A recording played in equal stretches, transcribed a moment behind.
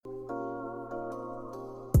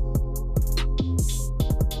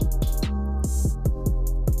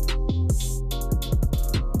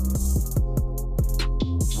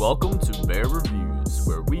Welcome to Bear Reviews,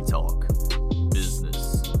 where we talk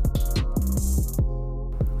business.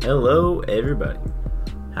 Hello, everybody.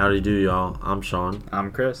 Howdy do, y'all. I'm Sean.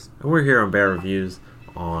 I'm Chris. And we're here on Bear Reviews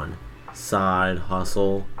on Side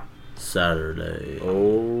Hustle Saturday.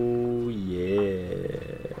 Oh,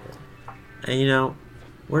 yeah. And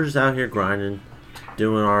we're just out here grinding,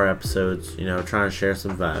 doing our episodes, trying to share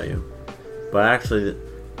some value. But actually,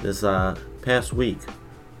 this past week,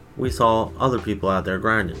 we saw other people out there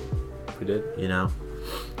grinding. We did.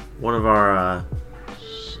 One of our,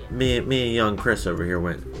 me and young Chris over here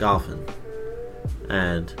went golfing.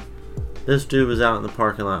 And this dude was out in the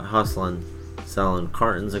parking lot hustling, selling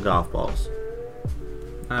cartons of golf balls.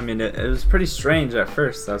 I mean, it was pretty strange at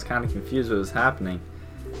first. I was kind of confused what was happening.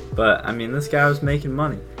 But, this guy was making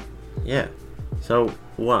money. Yeah. So,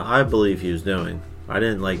 what I believe he was doing, I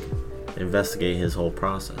didn't, investigate his whole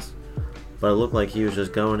process. But it looked like he was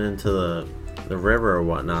just going into the river or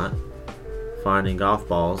whatnot, finding golf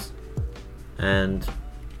balls, and,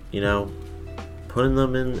 putting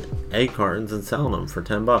them in egg cartons and selling them for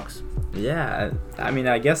 $10. Yeah,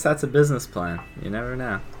 I guess that's a business plan. You never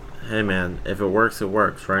know. Hey, man, if it works,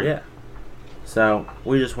 right? Yeah. So,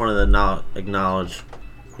 we just wanted to acknowledge,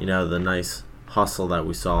 the nice hustle that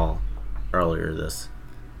we saw earlier this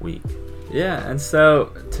week. Yeah, and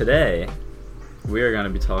so today we are going to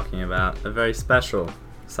be talking about a very special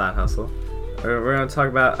side hustle. We're going to talk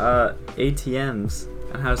about ATMs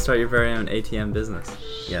and how to start your very own ATM business.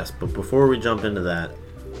 Yes, but before we jump into that,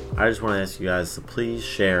 I just want to ask you guys to please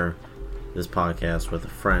share this podcast with a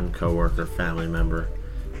friend, coworker, family member,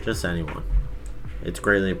 just anyone. It's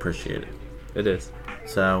greatly appreciated. It is.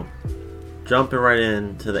 So, jumping right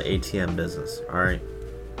into the ATM business, alright?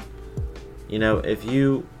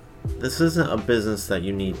 This isn't a business that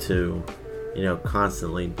you need to,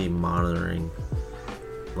 constantly be monitoring,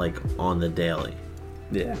 on the daily.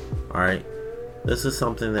 Yeah. Alright? This is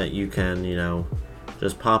something that you can,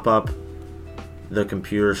 just pop up the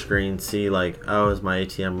computer screen, see, is my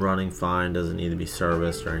ATM running fine? Does it need to be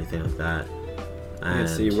serviced or anything like that? And you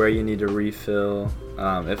can see where you need to refill.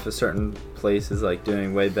 If a certain place is,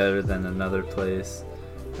 doing way better than another place.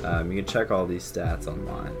 You can check all these stats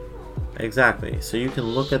online. Exactly. So you can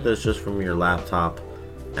look at this just from your laptop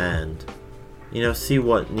and, see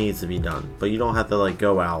what needs to be done. But you don't have to,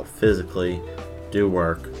 go out physically, do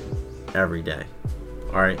work every day.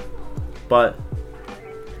 Alright? But,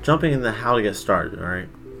 jumping into how to get started, alright?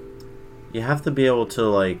 You have to be able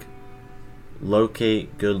to,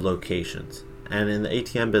 locate good locations. And in the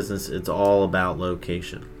ATM business, it's all about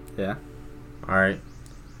location. Yeah. Alright?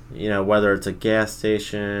 Whether it's a gas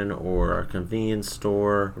station or a convenience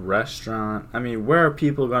store. Restaurant. Where are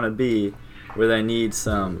people going to be where they need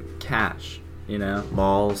some cash,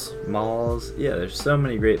 Malls. Yeah, there's so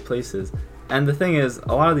many great places. And the thing is,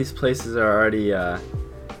 a lot of these places are already,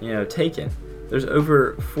 taken. There's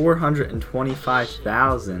over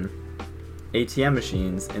 425,000 ATM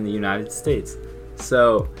machines in the United States.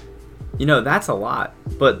 So, that's a lot.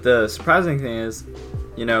 But the surprising thing is,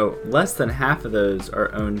 less than half of those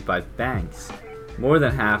are owned by banks. More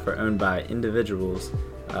than half are owned by individuals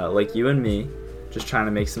like you and me, just trying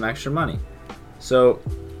to make some extra money. So,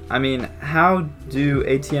 how do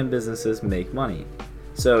ATM businesses make money?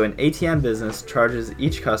 So, an ATM business charges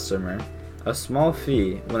each customer a small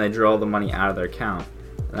fee when they draw the money out of their account,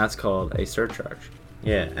 and that's called a surcharge.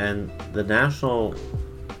 Yeah, and the national,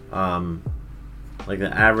 the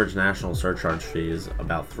average national surcharge fee is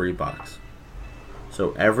about $3.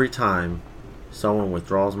 So every time someone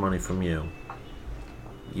withdraws money from you,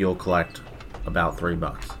 you'll collect about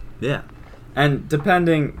 $3. Yeah. And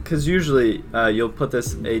depending, because usually you'll put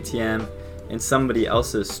this ATM in somebody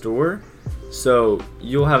else's store, so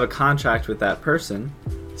you'll have a contract with that person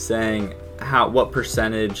saying what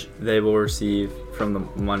percentage they will receive from the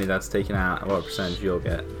money that's taken out and what percentage you'll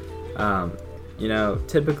get.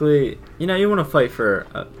 Typically, you want to fight for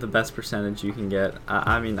the best percentage you can get.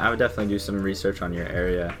 I would definitely do some research on your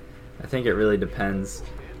area. I think it really depends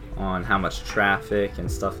on how much traffic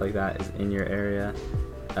and stuff like that is in your area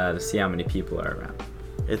to see how many people are around.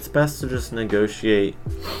 It's best to just negotiate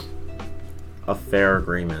a fair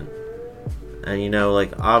agreement. And,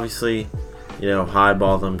 obviously,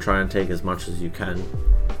 highball them, try and take as much as you can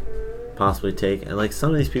possibly take. And,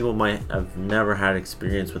 some of these people might have never had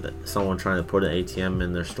experience with someone trying to put an ATM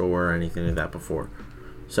in their store or anything like that before.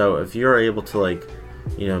 So, if you're able to,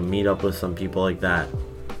 meet up with some people like that,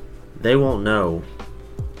 they won't know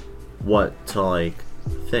what to,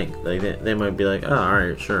 think. They might be like, oh,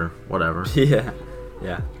 alright, sure, whatever. Yeah.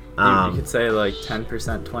 You could say,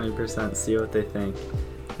 10%, 20%, see what they think.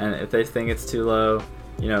 And if they think it's too low,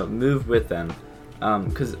 move with them.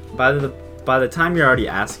 Because by the time you're already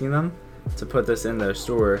asking them to put this in their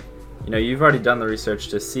store, you've already done the research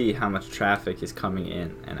to see how much traffic is coming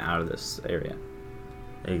in and out of this area.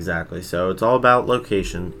 Exactly. So it's all about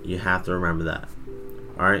location. You have to remember that.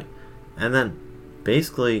 All right. And then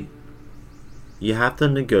basically you have to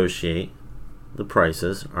negotiate the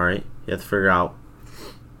prices. All right. You have to figure out.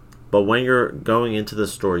 But when you're going into the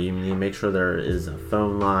store, you need to make sure there is a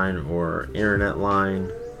phone line or internet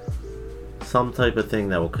line, some type of thing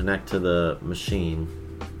that will connect to the machine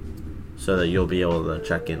so that you'll be able to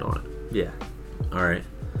check in on it. Yeah. All right.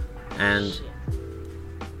 And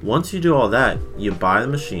once you do all that, you buy the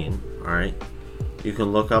machine. All right. You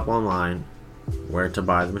can look up online where to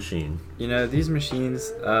buy the machine. These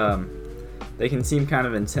machines, they can seem kind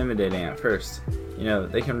of intimidating at first.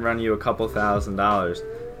 They can run you a couple $1,000s,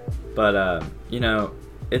 but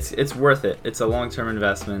it's worth it. It's a long-term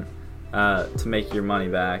investment to make your money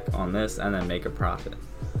back on this and then make a profit.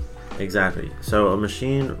 Exactly. So a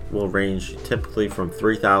machine will range typically from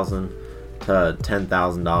 $3,000 to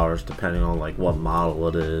 $10,000 depending on what model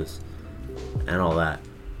it is and all that.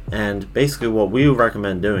 And basically what we would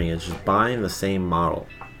recommend doing is just buying the same model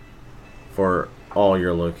for all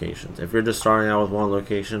your locations. If you're just starting out with one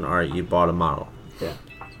location, all right, you bought a model. Yeah.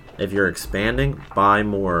 If you're expanding, buy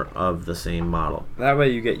more of the same model. That way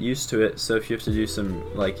you get used to it, so if you have to do some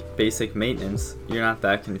basic maintenance, you're not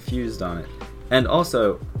that confused on it. And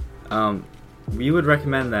also, we would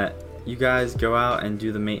recommend that you guys go out and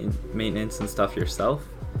do the maintenance and stuff yourself.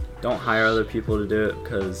 Don't hire other people to do it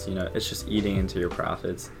because it's just eating into your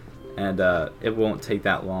profits, and it won't take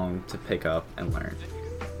that long to pick up and learn.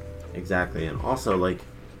 Exactly. And also,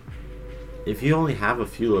 if you only have a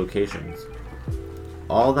few locations,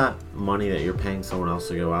 all that money that you're paying someone else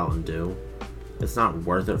to go out and do, it's not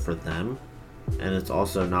worth it for them, and it's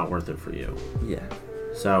also not worth it for you. Yeah.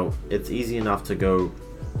 So it's easy enough to go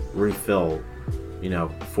refill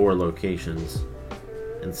 4 locations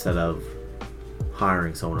instead of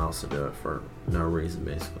hiring someone else to do it for no reason,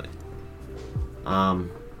 basically. And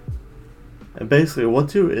basically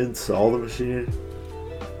once you install the machine,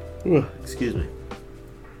 excuse me,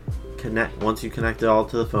 once you connect it all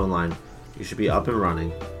to the phone line, you should be up and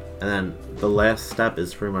running. And then the last step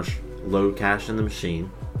is pretty much load cash in the machine.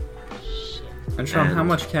 And Sean, how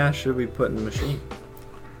much cash should we put in the machine?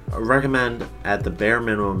 I recommend at the bare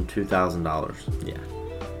minimum $2,000. Yeah.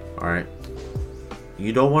 All right.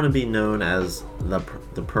 You don't want to be known as the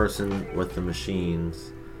person with the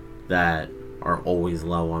machines that are always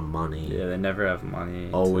low on money. Yeah, they never have money.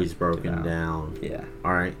 Always broken down. Yeah.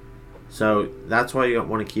 All right. So that's why you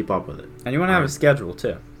want to keep up with it. And you want to have a schedule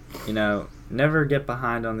too. Never get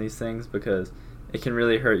behind on these things because it can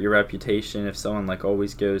really hurt your reputation if someone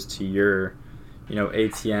always goes to your,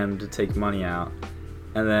 ATM to take money out,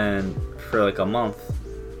 and then for a month,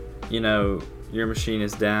 your machine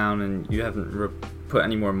is down and you haven't put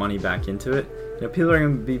any more money back into it. People are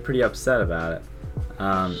going to be pretty upset about it.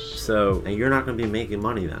 And you're not going to be making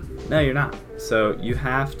money then. No, you're not. So you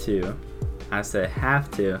have to,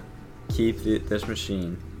 keep this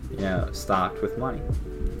machine, stocked with money.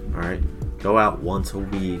 All right. Go out once a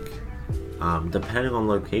week. Depending on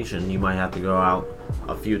location, you might have to go out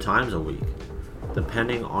a few times a week,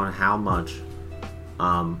 depending on how much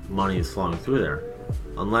money is flowing through there.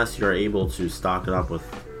 Unless you're able to stock it up with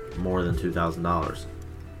more than $2,000.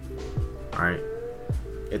 All right.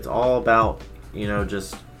 It's all about,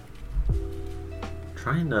 just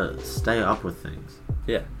trying to stay up with things.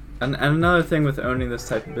 Yeah. And another thing with owning this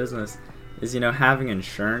type of business is, having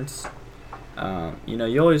insurance.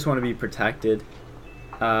 You always want to be protected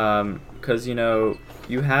because,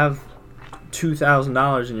 you have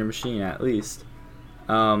 $2,000 in your machine at least.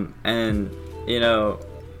 And,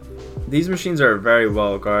 these machines are very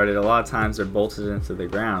well guarded. A lot of times they're bolted into the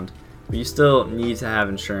ground. But you still need to have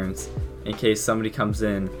insurance in case somebody comes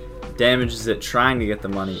in, damages it trying to get the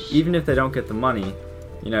money. Even if they don't get the money,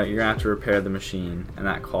 you're going to have to repair the machine, and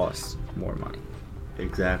that costs more money.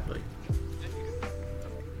 Exactly.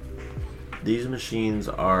 These machines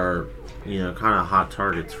are, kind of hot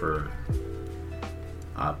targets for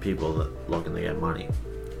people that looking to get money.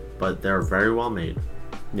 But they're very well made.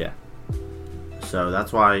 Yeah. So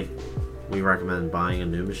that's why we recommend buying a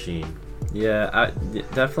new machine. Yeah, I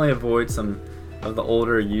definitely avoid some of the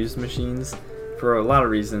older used machines for a lot of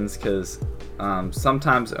reasons, because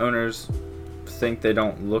sometimes owners think they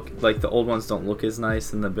don't look, the old ones don't look as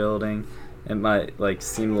nice in the building. It might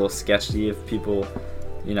seem a little sketchy if people,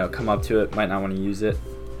 come up to it, might not want to use it.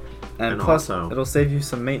 And plus, also, it'll save you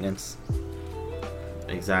some maintenance.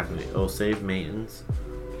 Exactly. It'll save maintenance.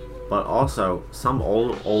 But also, some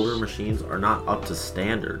older machines are not up to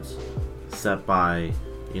standards. set by,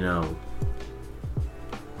 you know,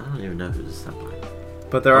 I don't even know who's set by.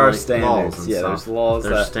 But there are standards. Laws Yeah, stuff. there's laws.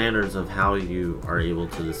 There's standards of how you are able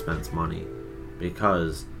to dispense money,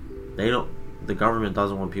 because the government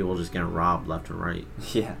doesn't want people just getting robbed left and right.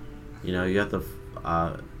 Yeah. You know, you have to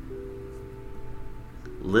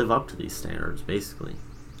live up to these standards, basically.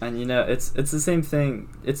 And you know, it's the same thing.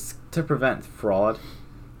 It's to prevent fraud,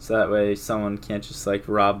 so that way someone can't just like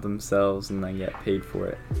rob themselves and then get paid for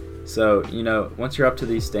it. So you know, once you're up to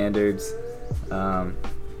these standards,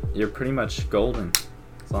 you're pretty much golden.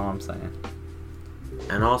 That's all I'm saying.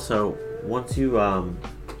 And also, once you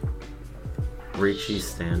reach these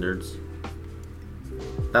standards,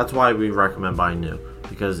 that's why we recommend buying new.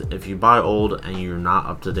 Because if you buy old and you're not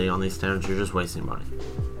up to date on these standards, you're just wasting money.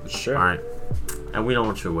 Sure. Alright? And we don't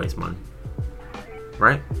want you to waste money.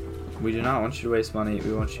 Right? We do not want you to waste money.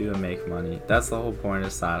 We want you to make money. That's the whole point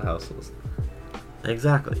of side hustles.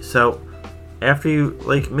 Exactly. So, after you,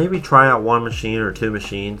 like, maybe try out one machine or two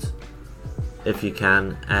machines, if you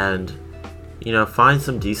can, and, you know, find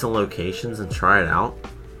some decent locations and try it out.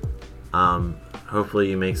 Hopefully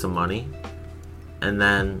you make some money. And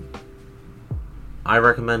then, I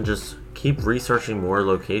recommend just keep researching more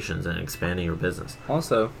locations and expanding your business.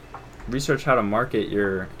 Also, research how to market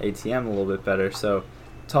your ATM a little bit better. So,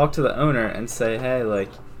 talk to the owner and say, hey, like,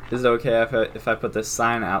 is it okay if I put this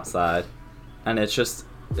sign outside and it's just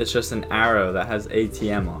an arrow that has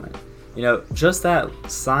ATM on it? You know, just that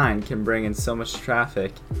sign can bring in so much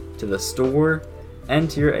traffic to the store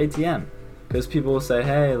and to your ATM. Because people will say,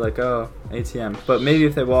 hey, like, oh, ATM. But maybe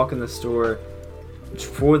if they walk in the store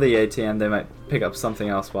for the ATM, they might pick up something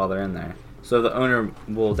else while they're in there. So the owner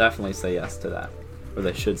will definitely say yes to that. Or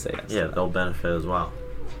they should say yes to that. They'll benefit as well.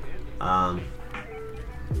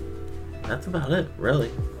 That's about it,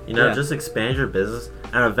 really. You know, just expand your business.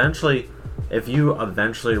 And eventually, if you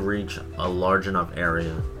eventually reach a large enough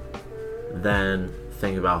area, then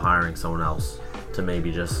think about hiring someone else to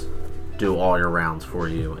maybe just do all your rounds for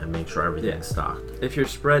you and make sure everything's stocked. If you're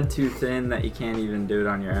spread too thin that you can't even do it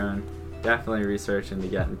on your own, definitely research into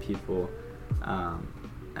getting people. And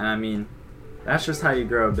I mean, that's just how you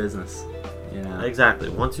grow a business, you know? Exactly.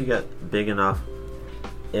 Once you get big enough,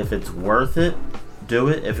 if it's worth it, do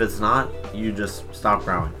it. If it's not, you just stop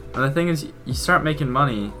growing. And the thing is, you start making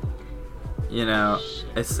money, you know,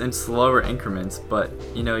 it's in slower increments, but,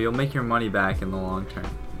 you know, you'll make your money back in the long term,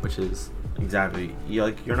 which is... Exactly.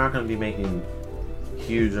 You're not going to be making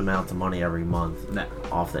huge amounts of money every month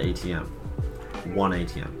off the ATM. One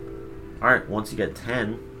ATM. Alright, once you get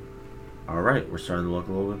 10, alright, we're starting to look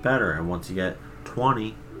a little bit better. And once you get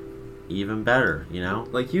 20, even better, you know?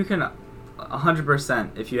 Like, you can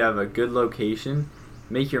 100%, if you have a good location,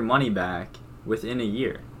 make your money back within a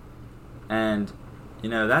year. And, you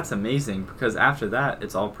know, that's amazing, because after that,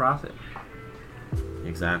 it's all profit.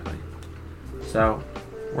 Exactly. So,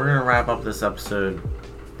 we're going to wrap up this episode.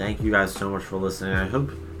 Thank you guys so much for listening. I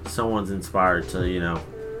hope someone's inspired to, you know,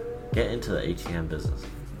 get into the ATM business.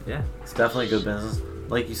 Yeah. It's definitely a good business.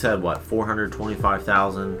 Like you said,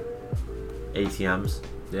 425,000 ATMs?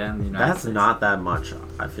 Yeah, in the United States. That's not that much,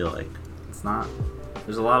 I feel like. It's not.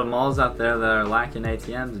 There's a lot of malls out there that are lacking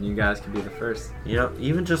ATMs, and you guys could be the first. You know,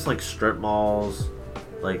 even just like strip malls,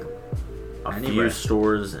 like a few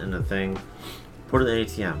stores in a thing, put it in the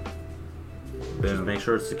ATM. Boom. Just make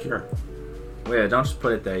sure it's secure. Well, yeah, don't just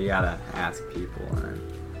put it there. You gotta ask people. And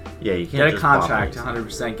yeah, you can't get a just contract.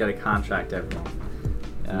 100% get a contract, everyone.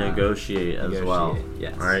 Negotiate as well.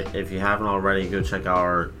 Yes. All right. If you haven't already, go check out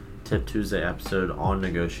our Tip Tuesday episode on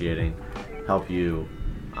negotiating. Help you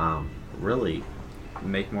really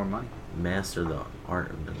make more money. Master the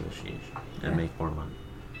art of negotiation and make more money.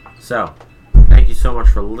 So, thank you so much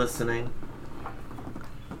for listening.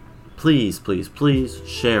 Please, please, please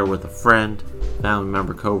share with a friend, family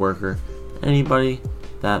member, coworker, anybody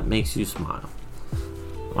that makes you smile.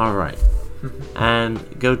 All right.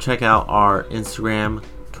 And go check out our Instagram,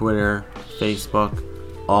 Twitter, Facebook,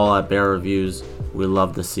 all at Bear Reviews. We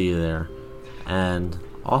love to see you there. And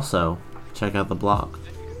also, check out the blog,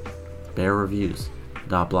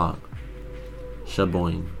 bearreviews.blog.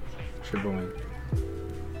 Shaboing. Shaboing.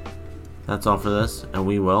 That's all for this, and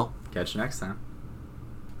we will catch you next time.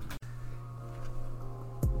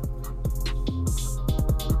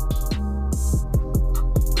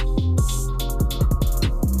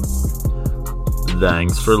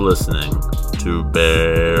 Thanks for listening to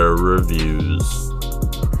Bear Reviews.